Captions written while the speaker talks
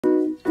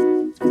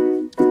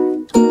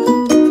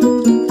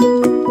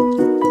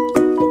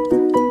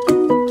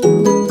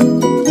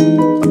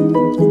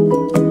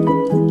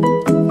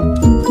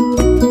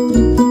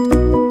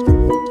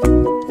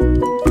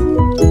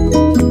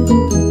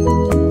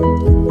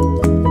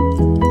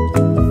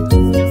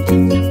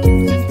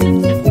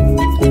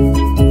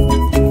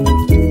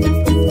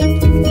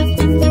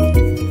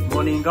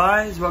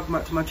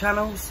back to my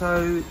channel.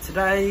 So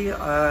today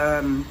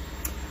I'm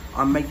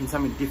making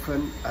something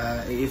different.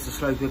 It is a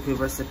slow cooker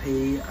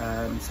recipe.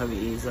 So it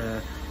is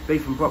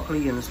beef and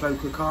broccoli in a slow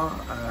cooker.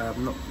 I've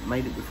not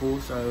made it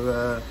before,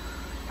 so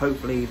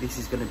hopefully this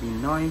is going to be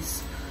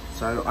nice.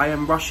 So I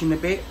am rushing a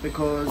bit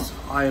because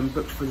I am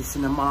booked for the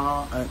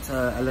cinema at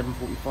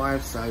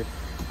 11:45, so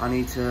I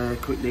need to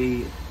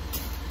quickly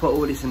put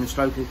all this in the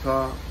slow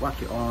cooker,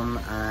 whack it on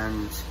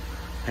and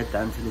head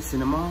down to the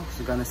cinema.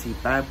 So going to see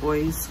Bad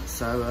Boys.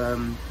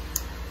 So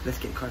let's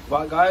get cracking.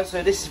 Right guys,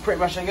 so this is pretty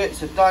much it.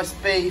 So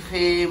diced beef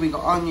here, we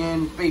got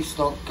onion, beef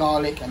stock,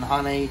 garlic and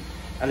honey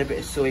and a bit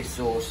of soy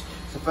sauce.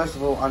 So first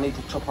of all I need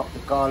to chop up the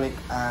garlic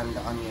and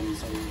the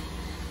onions, so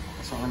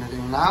that's what I'm going to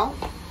do now.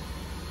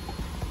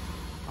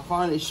 I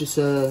find it's just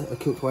a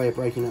quick way of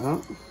breaking it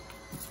up.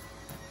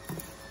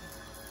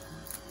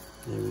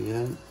 There we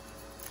go.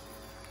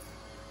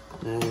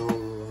 Now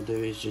all I'll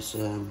do is just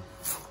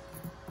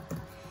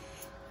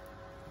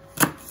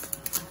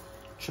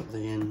chop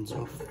the ends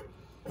off.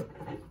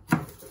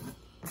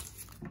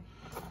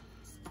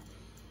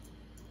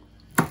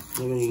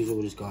 I'm going to use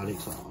all this garlic,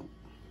 so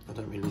I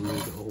don't really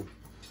need it all.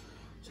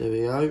 So there we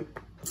go.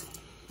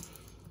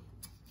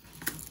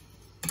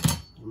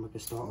 And we can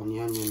start on the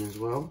onion as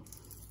well.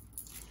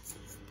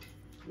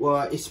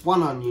 Well, it's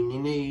one onion you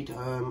need.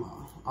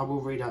 I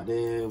will read out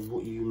there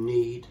what you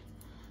need.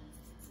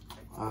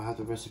 I have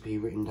the recipe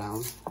written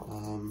down.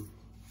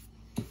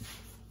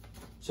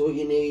 So what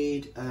you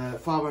need,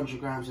 500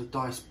 grams of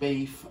diced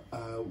beef,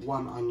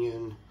 1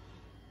 onion,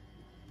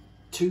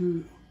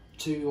 2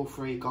 or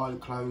 3 garlic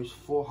cloves,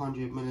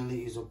 400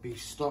 milliliters of beef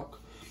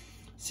stock,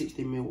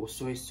 60 ml of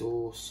soy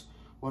sauce,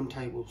 1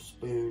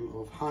 tablespoon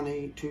of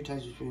honey, 2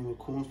 tablespoons of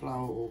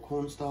cornflour or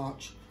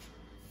cornstarch,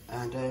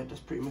 and that's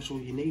pretty much all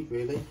you need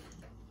really.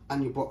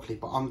 And your broccoli,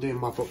 but I'm doing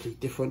my broccoli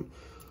different.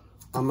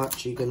 I'm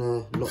actually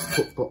gonna not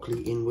put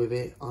broccoli in with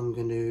it. I'm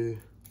gonna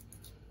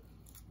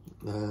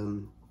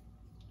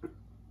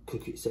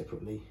cook it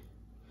separately.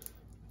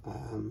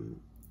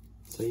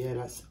 So yeah,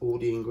 that's all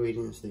the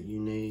ingredients that you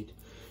need.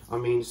 I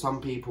mean, some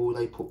people,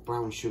 they put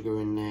brown sugar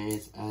in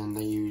theirs and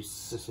they use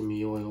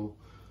sesame oil,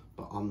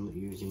 but I'm not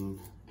using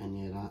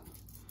any of that.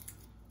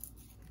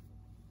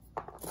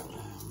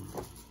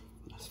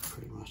 That's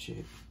pretty much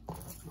it.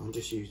 I'm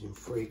just using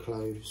 3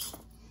 cloves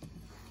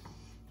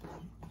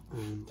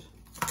and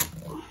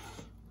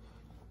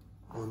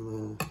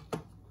I'm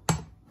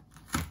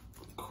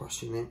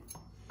crushing it.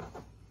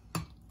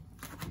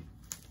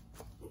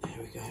 There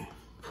we go.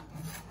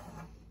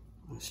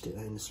 I'll stick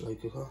that in the slow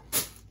cooker.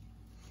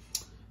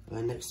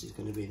 Next is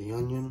going to be the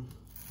onion.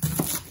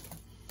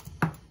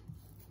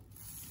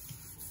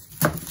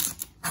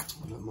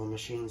 Look, my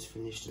machine's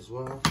finished as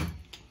well.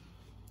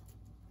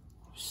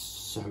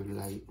 So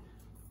late.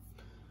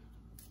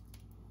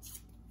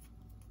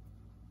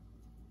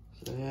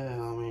 So yeah,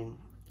 I mean,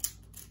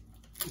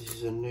 this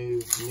is a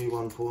new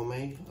one for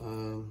me.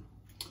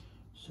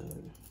 So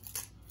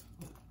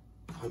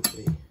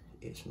hopefully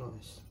it's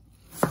nice.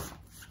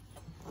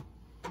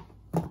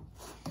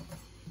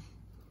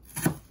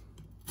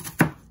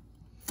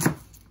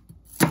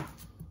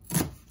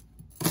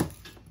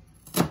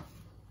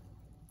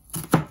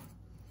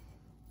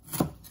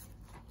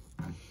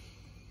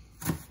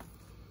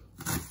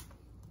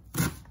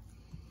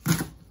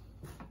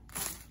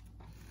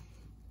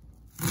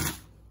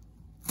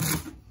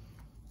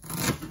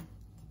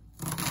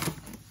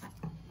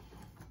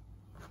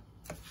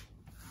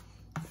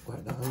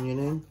 Whack the onion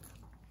in.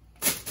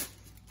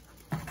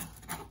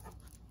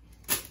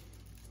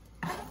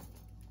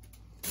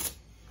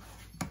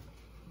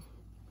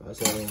 That's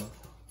there we are.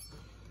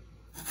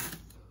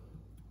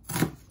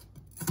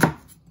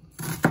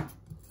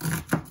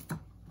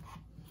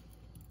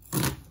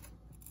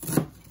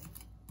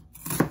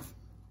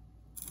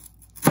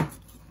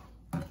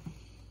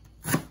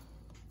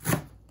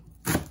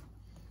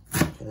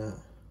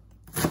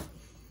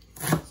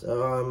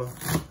 So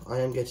I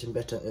am getting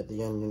better at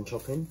the onion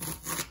chopping.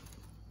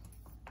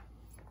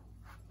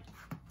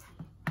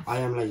 I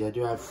am lazy. I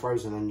do have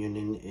frozen onion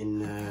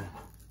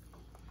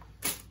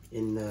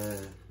in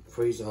the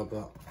freezer,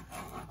 but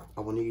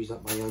I want to use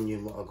up my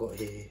onion what I got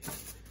here,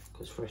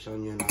 because fresh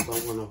onion, I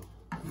don't want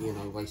to, you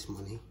know, waste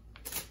money.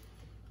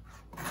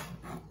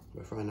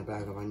 We're throwing a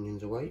bag of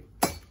onions away.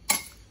 There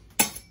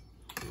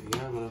we go.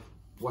 I'm gonna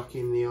whack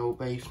in the old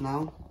beef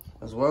now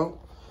as well.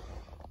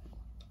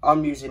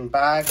 I'm using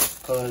bag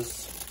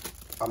because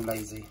I'm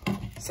lazy.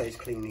 It saves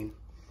cleaning.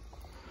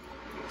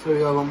 So we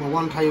go on my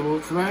 1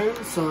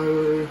 tablespoon,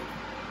 so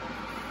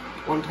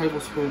 1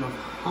 tablespoon of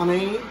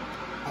honey.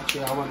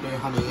 Actually, I won't do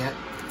honey yet.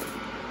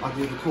 I'll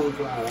do the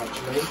cornflour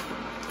actually.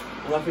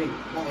 And I think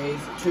that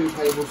is 2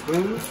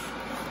 tablespoons.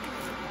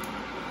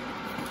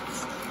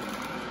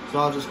 So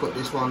I'll just put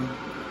this one.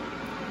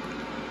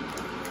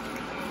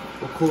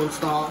 Or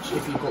cornstarch,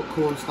 if you've got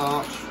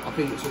cornstarch. I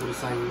think it's all the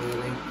same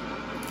really.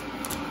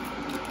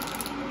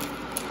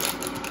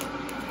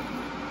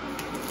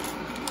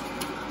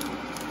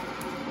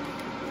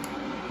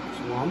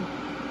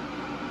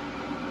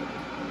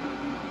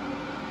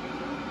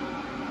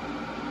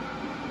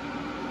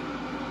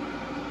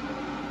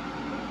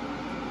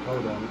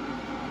 Hold on.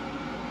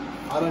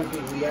 I don't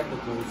think we had the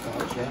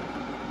cornstarch yet.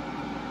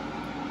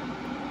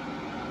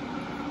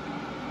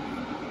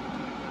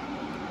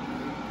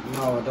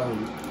 No, I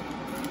don't.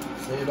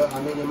 See, look,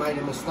 I nearly made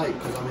a mistake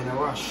because I'm in a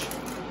rush.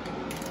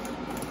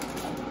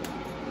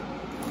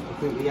 I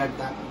think we had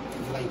that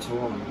later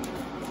on.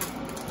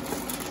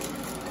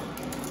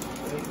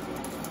 Okay.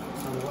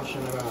 So I'm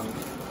washing around.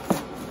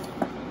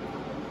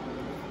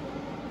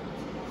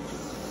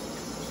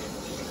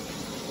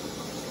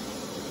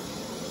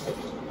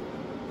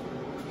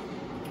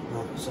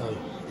 Right, so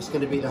it's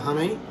going to be the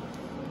honey.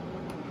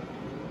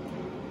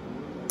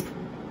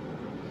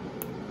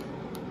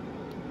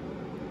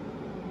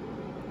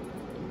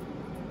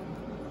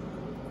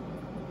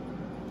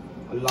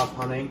 I love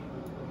honey.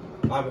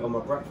 I have it on my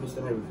breakfast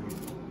and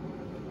everything.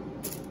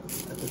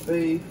 Add the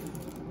beef,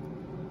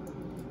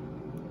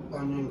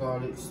 onion,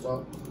 garlic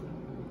stock,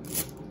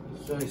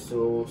 soy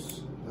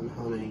sauce and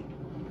honey.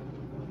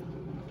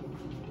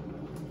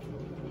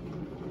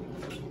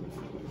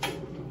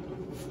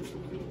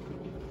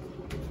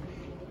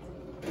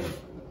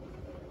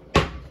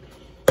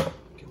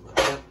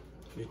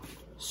 We're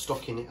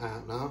stocking it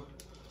out now.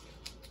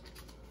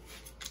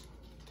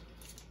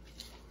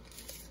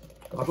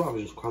 I'd rather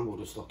use crumble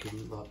the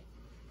stocking, but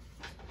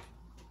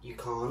you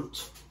can't.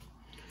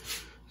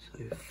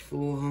 So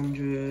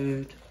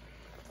 400.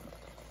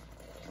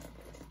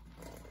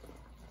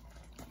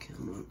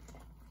 Come on.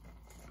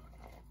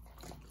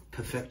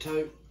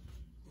 Perfecto.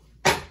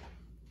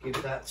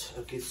 Give that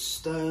a good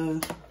stir.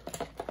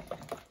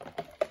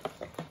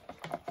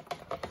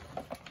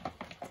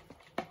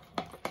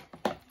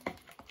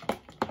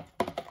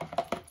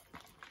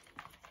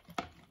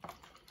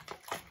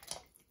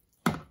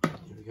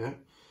 There we go.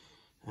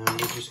 And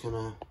we're just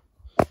gonna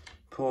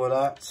pour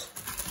that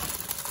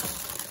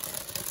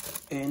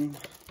in.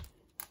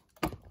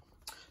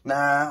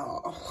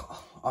 Now,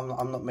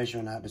 I'm not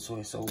measuring out the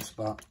soy sauce,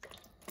 but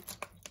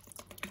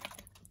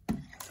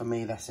for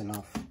me that's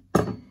enough.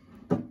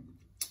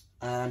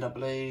 And I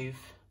believe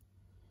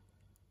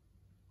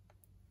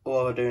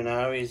all I do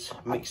now is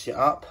mix it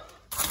up.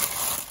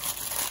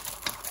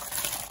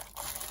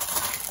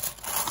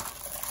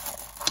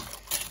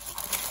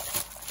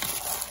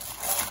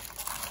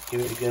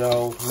 Give it a good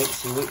old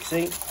mixy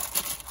wixy.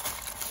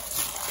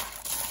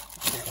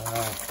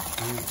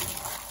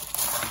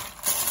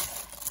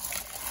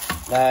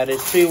 Now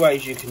there's two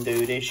ways you can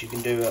do this. You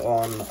can do it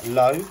on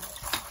low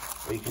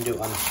or you can do it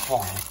on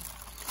high.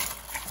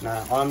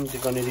 Now I'm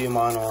going to do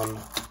mine on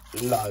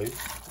low,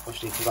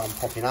 obviously because I'm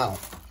popping out.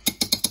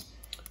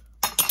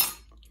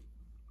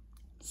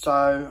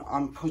 So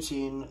I'm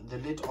putting the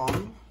lid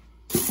on.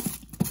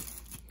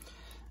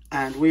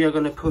 And we are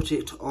going to put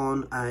it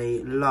on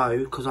a low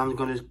because I'm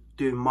going to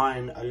do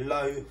mine a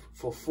low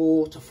for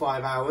 4 to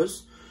 5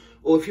 hours.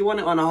 Or if you want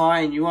it on a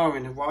high and you are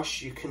in a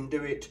rush, you can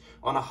do it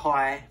on a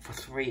high for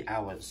 3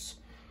 hours.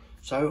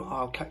 So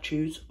I'll catch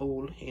you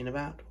all in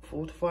about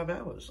 4 to 5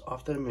 hours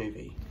after the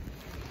movie.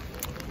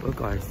 Well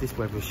guys, this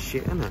weather's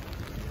shit, isn't it?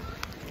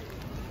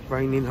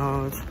 Raining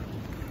hard.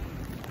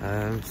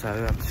 So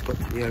I've just got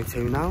to the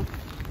O2 now.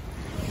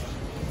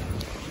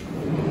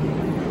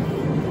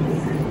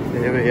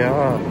 Here we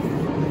are.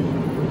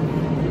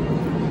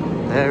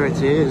 There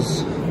it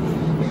is.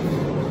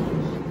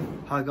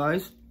 Hi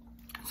guys.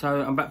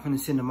 So I'm back from the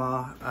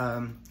cinema.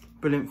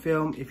 Brilliant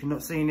film. If you've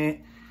not seen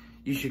it,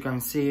 you should go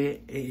and see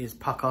it. It is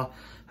pucker.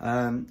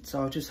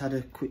 So I just had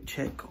a quick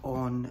check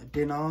on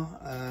dinner.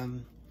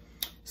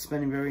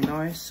 Smelling very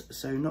nice.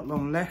 So not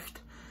long left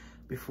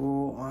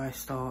before I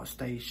start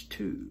stage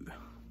 2.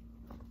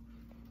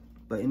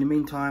 But in the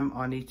meantime,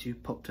 I need to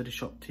pop to the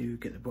shop to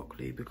get the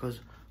broccoli because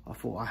I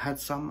thought I had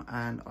some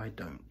and I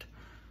don't.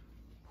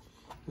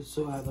 Let's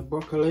sort out the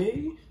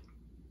broccoli.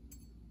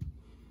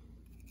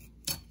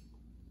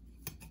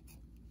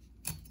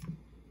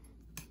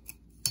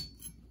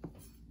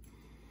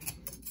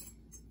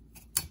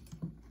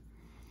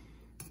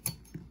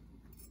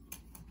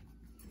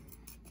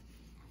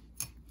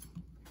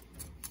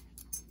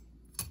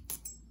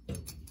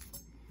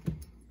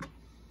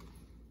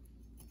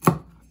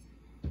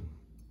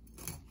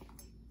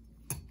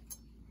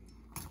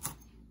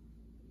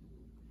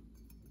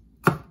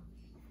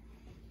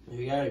 There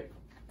we go.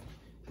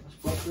 That's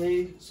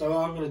broccoli. So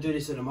I'm going to do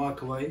this in a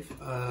microwave,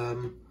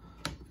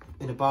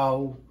 in a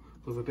bowl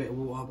with a bit of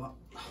water. But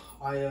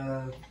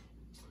I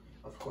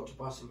forgot to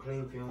buy some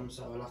cling film,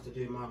 so I'll have to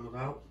do mine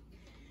without.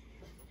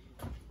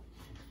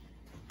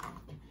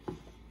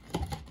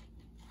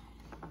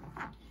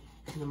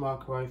 In the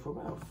microwave for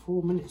about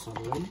 4 minutes, I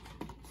believe.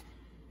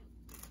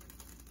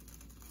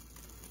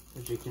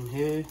 As you can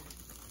hear,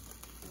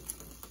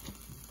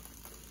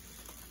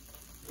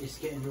 it's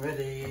getting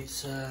ready.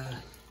 It's some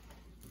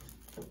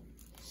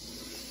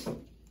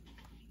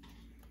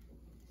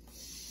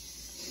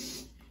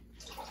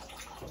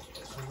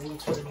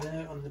water in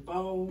there on the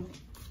bowl.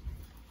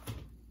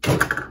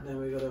 Then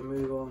we're going to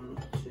move on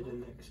to the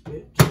next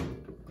bit.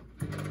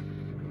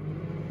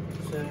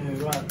 So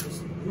right,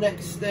 this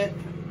next step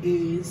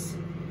is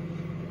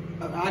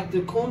add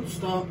the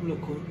cornstarch,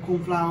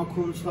 cornflour,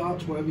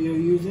 cornstarch, whatever you're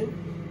using.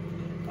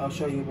 I'll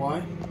show you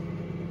why.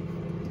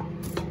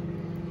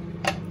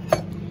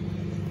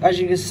 As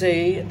you can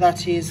see,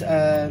 that is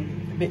a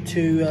bit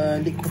too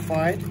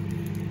liquefied,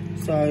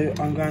 so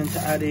I'm going to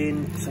add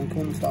in some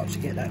cornstarch to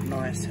get that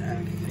nice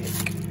and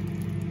thick.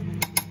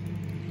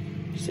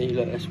 See,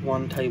 look, that's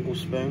 1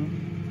 tablespoon.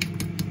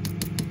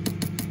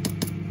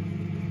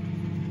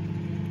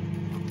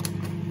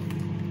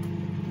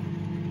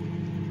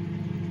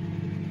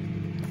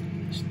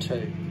 It's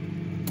 2.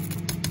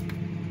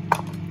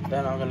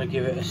 Then I'm going to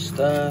give it a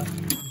stir.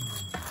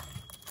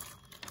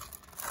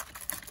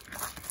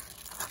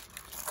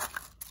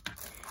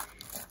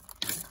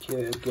 Give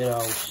it a good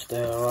old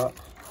stir up.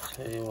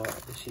 Tell you what,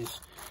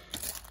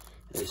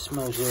 it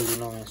smells really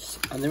nice.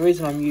 And the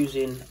reason I'm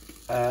using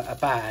a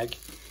bag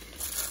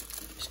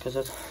is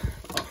because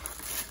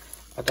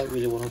I don't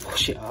really want to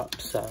wash it up,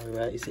 so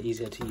it's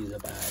easier to use a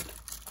bag.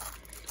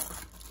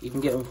 You can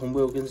get them from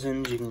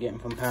Wilkinson's, you can get them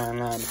from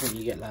Poundland. I think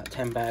you get like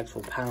 10 bags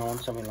for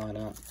 £1, something like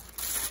that.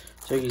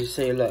 So you can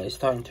see, look, it's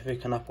starting to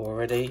thicken up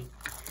already.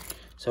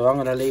 So I'm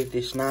going to leave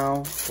this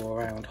now for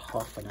around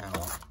half an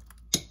hour.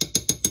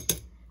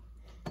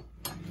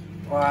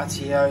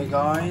 Rightio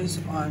guys,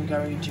 I'm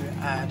going to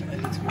add a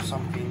little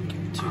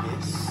something to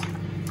this.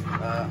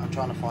 I'm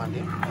trying to find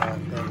it,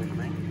 bear with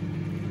me.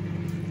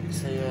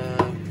 So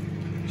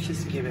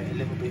just to give it a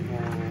little bit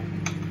more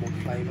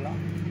flavour.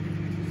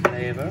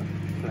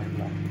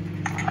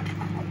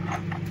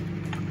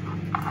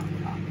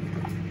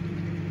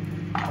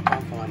 I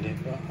can't find it,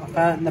 but I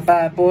found the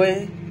bad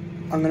boy.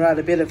 I'm going to add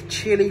a bit of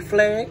chili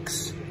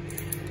flakes.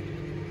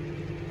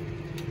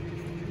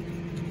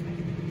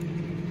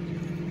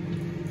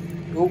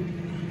 Oh,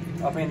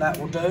 I think that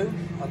will do.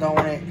 I don't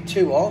want it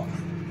too hot.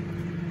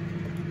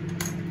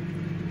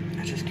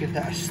 I'll just give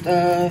that a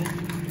stir.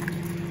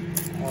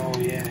 Oh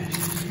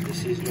yes,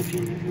 this is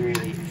looking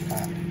really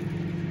fat.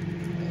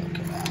 Look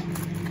at that.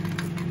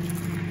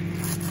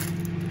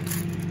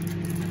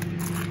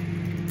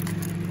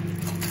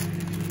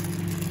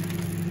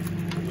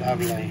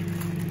 Lovely.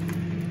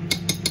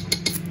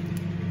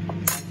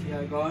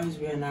 Rightio guys,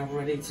 we are now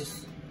ready to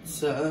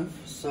serve.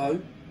 So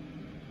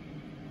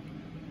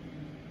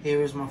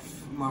here is my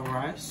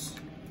rice.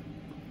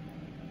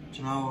 Do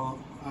you know what?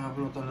 I have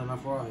not done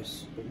enough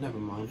rice, but never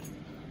mind.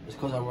 It's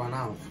because I run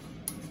out.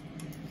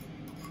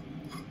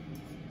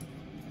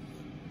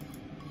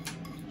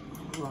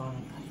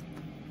 Right.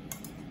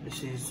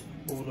 This is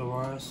all the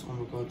rice. Oh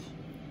my god.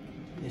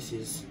 This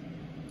is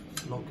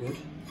not good.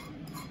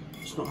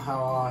 It's not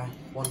how I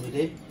wanted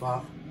it,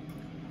 but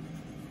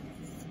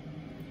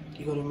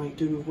you gotta make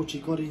do with what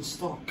you got in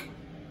stock.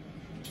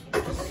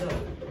 So,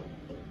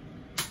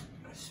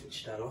 let's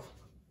switch that off.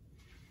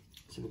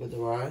 So we've got the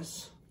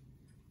rice.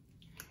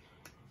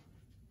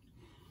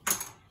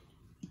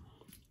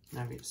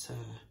 Now it's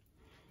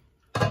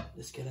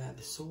let's get out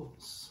the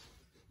sauce.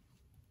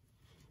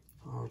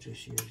 I'll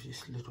just use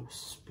this little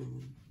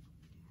spoon.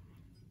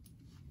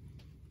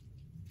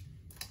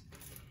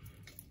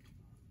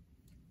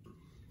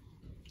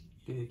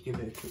 Give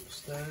it a quick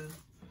stir.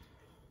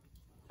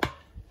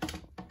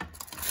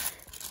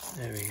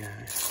 There we go.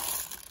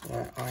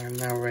 Right, I am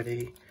now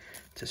ready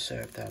to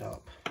serve that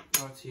up.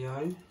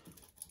 Rightio.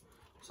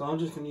 So I'm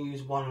just going to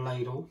use 1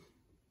 ladle.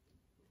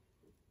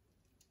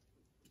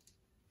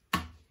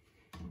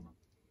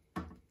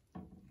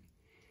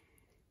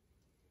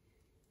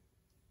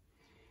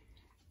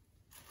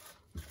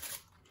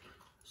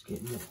 Let's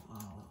get more.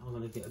 I'm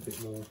going to get a bit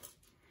more.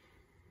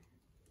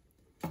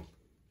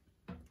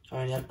 I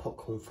only had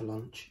popcorn for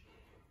lunch.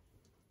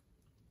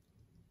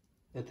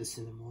 At the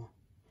cinema.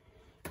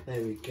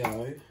 There we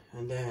go.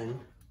 And then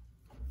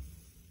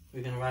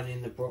we're going to add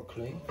in the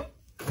broccoli.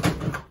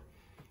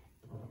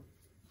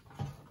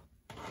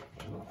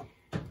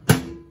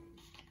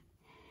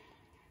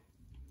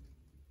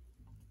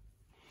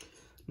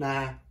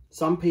 Now,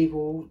 some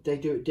people, they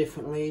do it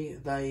differently.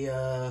 They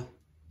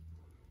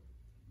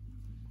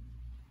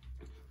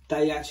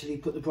actually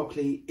put the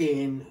broccoli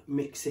in,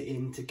 mix it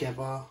in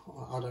together.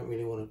 I don't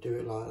really want to do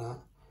it like that.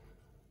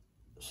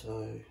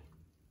 So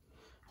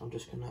I'm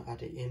just going to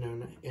add it in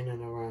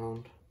and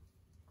around.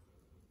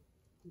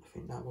 I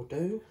think that will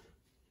do.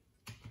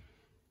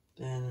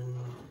 Then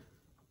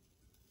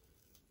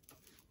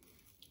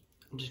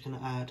I'm just going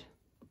to add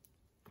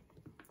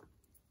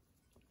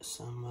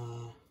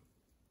some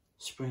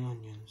spring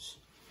onions.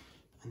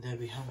 And there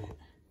we have it.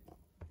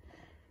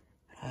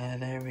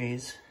 There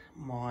is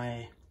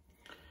my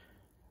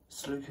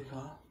slow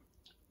cooker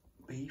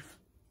beef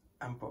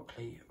and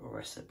broccoli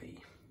recipe.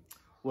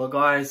 Well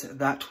guys,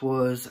 that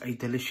was a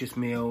delicious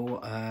meal.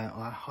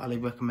 I highly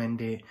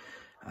recommend it.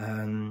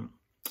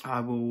 I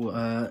will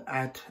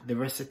add the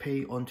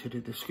recipe onto the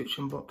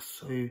description box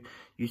so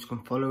you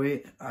can follow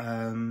it.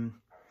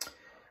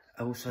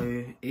 Also,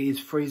 it is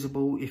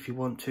freezable if you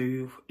want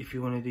to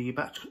do your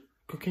batch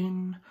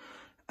cooking.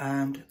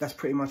 And that's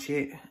pretty much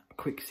it. A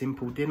quick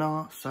simple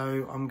dinner.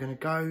 So I'm gonna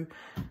go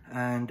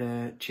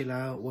and chill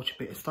out, watch a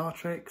bit of Star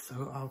Trek.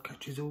 So I'll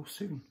catch you all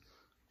soon.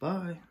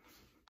 Bye.